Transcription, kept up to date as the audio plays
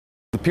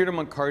Peter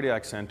Munk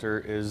Cardiac Centre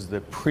is the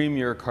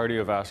premier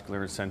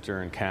cardiovascular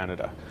centre in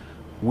Canada.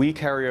 We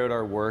carry out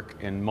our work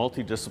in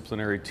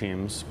multidisciplinary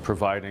teams,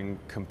 providing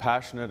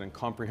compassionate and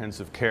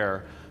comprehensive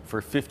care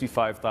for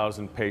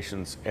 55,000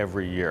 patients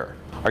every year.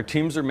 Our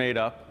teams are made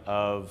up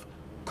of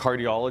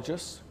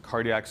cardiologists,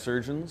 cardiac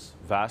surgeons,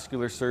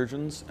 vascular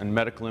surgeons, and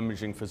medical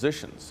imaging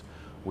physicians.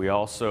 We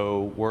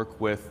also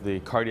work with the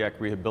cardiac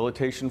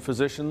rehabilitation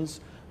physicians,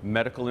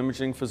 medical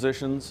imaging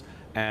physicians,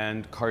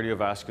 and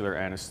cardiovascular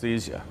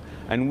anesthesia.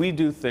 And we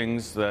do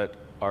things that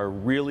are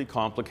really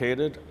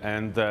complicated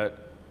and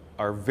that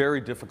are very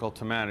difficult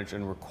to manage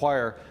and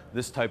require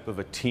this type of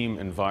a team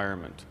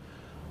environment.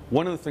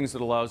 One of the things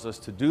that allows us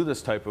to do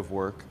this type of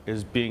work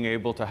is being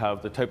able to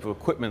have the type of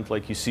equipment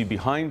like you see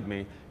behind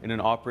me in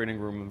an operating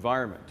room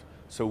environment.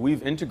 So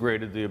we've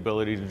integrated the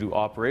ability to do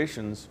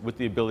operations with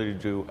the ability to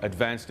do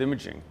advanced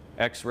imaging,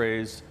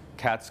 X-rays,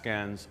 CAT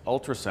scans,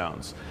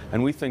 ultrasounds,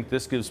 and we think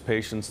this gives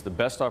patients the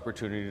best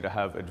opportunity to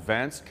have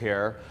advanced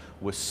care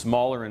with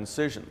smaller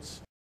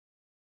incisions.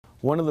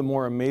 One of the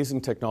more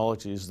amazing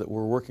technologies that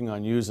we're working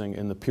on using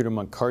in the Peter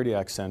Munk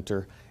Cardiac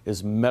Centre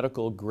is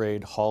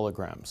medical-grade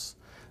holograms.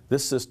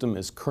 This system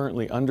is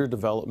currently under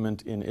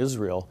development in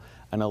Israel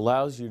and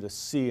allows you to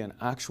see an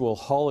actual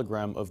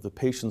hologram of the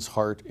patient's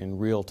heart in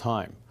real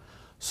time.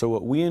 So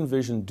what we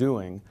envision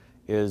doing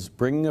is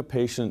bringing a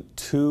patient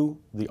to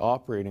the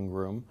operating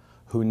room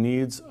who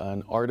needs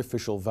an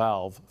artificial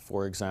valve,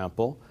 for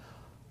example.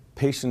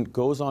 Patient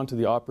goes onto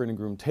the operating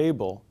room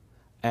table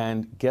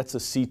and gets a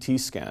CT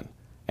scan.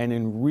 And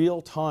in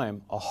real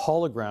time, a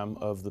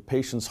hologram of the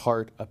patient's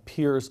heart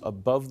appears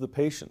above the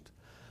patient.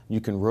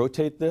 You can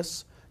rotate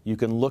this, you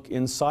can look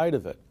inside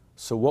of it.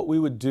 So what we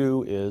would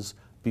do is,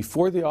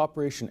 before the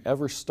operation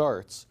ever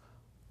starts,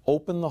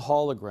 open the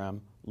hologram,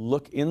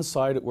 look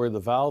inside it where the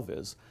valve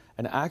is,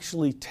 and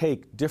actually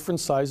take different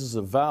sizes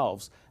of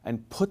valves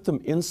and put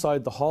them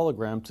inside the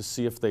hologram to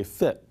see if they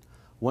fit.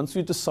 Once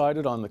we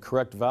decided on the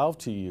correct valve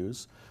to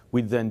use,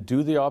 we'd then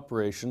do the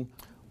operation.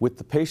 With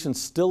the patient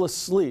still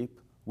asleep,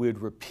 we'd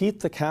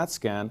repeat the CAT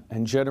scan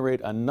and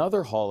generate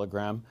another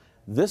hologram,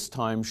 this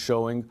time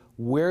showing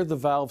where the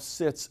valve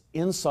sits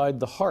inside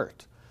the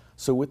heart.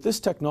 So with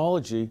this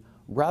technology,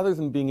 rather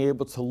than being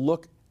able to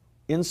look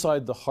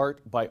inside the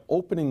heart by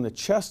opening the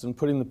chest and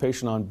putting the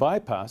patient on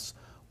bypass,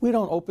 we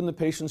don't open the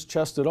patient's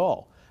chest at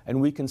all. And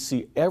we can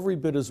see every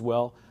bit as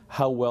well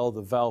how well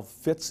the valve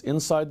fits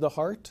inside the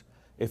heart,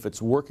 if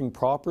it's working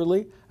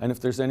properly, and if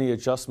there's any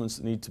adjustments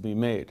that need to be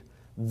made.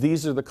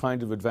 These are the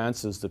kind of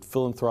advances that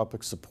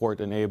philanthropic support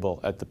enable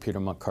at the Peter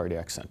Munk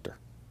Cardiac Centre.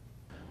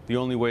 The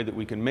only way that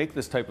we can make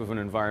this type of an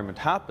environment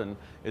happen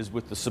is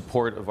with the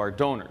support of our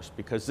donors,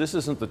 because this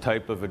isn't the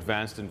type of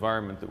advanced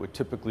environment that would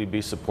typically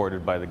be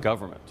supported by the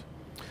government.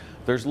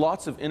 There's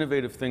lots of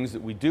innovative things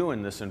that we do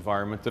in this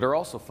environment that are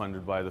also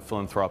funded by the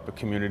philanthropic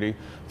community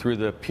through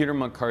the Peter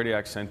Munk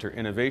Cardiac Centre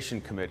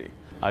Innovation Committee.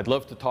 I'd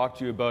love to talk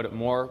to you about it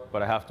more,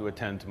 but I have to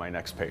attend to my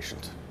next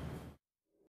patient.